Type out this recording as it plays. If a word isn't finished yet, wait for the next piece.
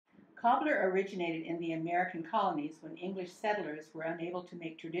Cobbler originated in the American colonies when English settlers were unable to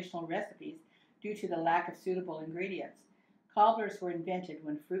make traditional recipes due to the lack of suitable ingredients. Cobblers were invented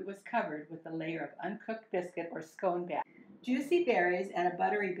when fruit was covered with a layer of uncooked biscuit or scone batter. Juicy berries and a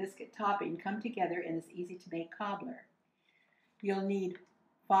buttery biscuit topping come together in this easy-to-make cobbler. You'll need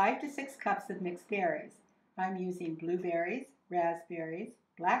 5 to 6 cups of mixed berries. I'm using blueberries, raspberries,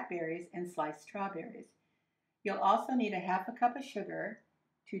 blackberries, and sliced strawberries. You'll also need a half a cup of sugar,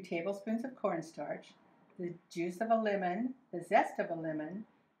 2 tablespoons of cornstarch, the juice of a lemon, the zest of a lemon,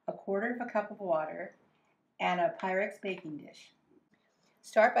 a quarter of a cup of water, and a Pyrex baking dish.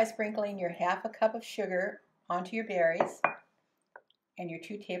 Start by sprinkling your half a cup of sugar onto your berries and your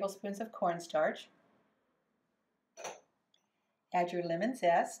 2 tablespoons of cornstarch. Add your lemon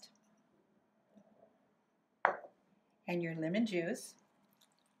zest and your lemon juice,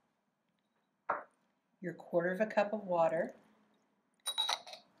 your quarter of a cup of water,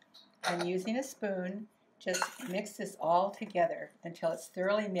 and using a spoon, just mix this all together until it's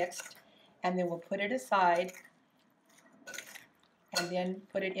thoroughly mixed, and then we'll put it aside and then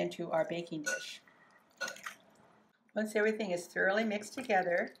put it into our baking dish. Once everything is thoroughly mixed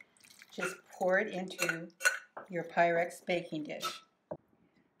together, just pour it into your Pyrex baking dish.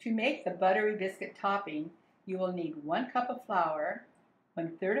 To make the buttery biscuit topping, you will need 1 cup of flour,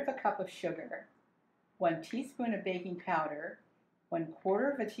 1/3 of a cup of sugar, 1 teaspoon of baking powder,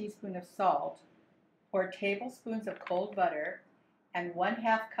 1/4 of a teaspoon of salt, 4 tablespoons of cold butter, and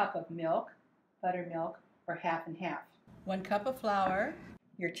 1/2 cup of milk, buttermilk, or half and half. 1 cup of flour,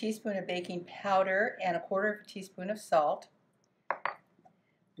 your teaspoon of baking powder, and 1/4 of a teaspoon of salt.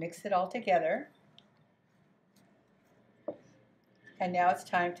 Mix it all together. And now it's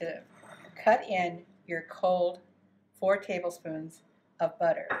time to cut in your cold 4 tablespoons of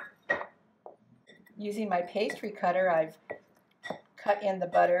butter. Using my pastry cutter, I've cut in the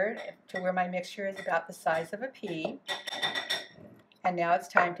butter to where my mixture is about the size of a pea. And now it's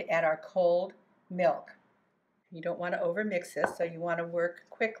time to add our cold milk. You don't want to overmix this, so you want to work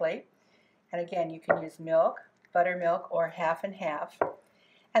quickly. And again, you can use milk, buttermilk, or half and half.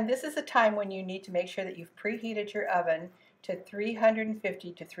 And this is a time when you need to make sure that you've preheated your oven to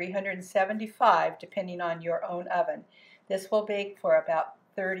 350 to 375, depending on your own oven. This will bake for about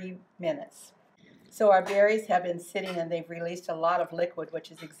 30 minutes. So our berries have been sitting and they've released a lot of liquid,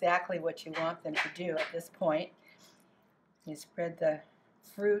 which is exactly what you want them to do at this point. You spread the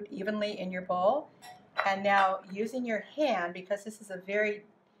fruit evenly in your bowl. And now using your hand, because this is a very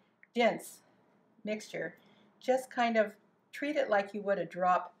dense mixture, just kind of treat it like you would a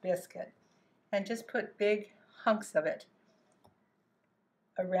drop biscuit. And just put big hunks of it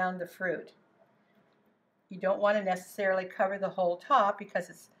around the fruit. You don't want to necessarily cover the whole top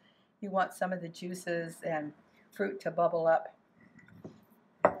because you want some of the juices and fruit to bubble up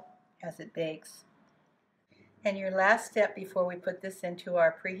as it bakes. And your last step before we put this into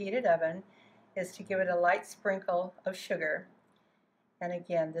our preheated oven is to give it a light sprinkle of sugar. And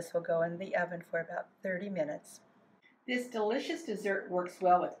again, this will go in the oven for about 30 minutes. This delicious dessert works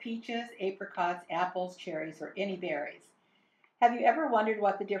well with peaches, apricots, apples, cherries, or any berries. Have you ever wondered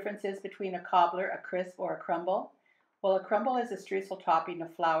what the difference is between a cobbler, a crisp, or a crumble? Well, a crumble is a streusel topping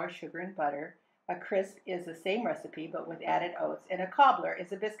of flour, sugar, and butter. A crisp is the same recipe but with added oats, and a cobbler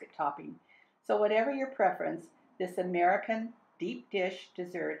is a biscuit topping. So whatever your preference, this American deep dish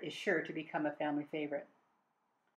dessert is sure to become a family favorite.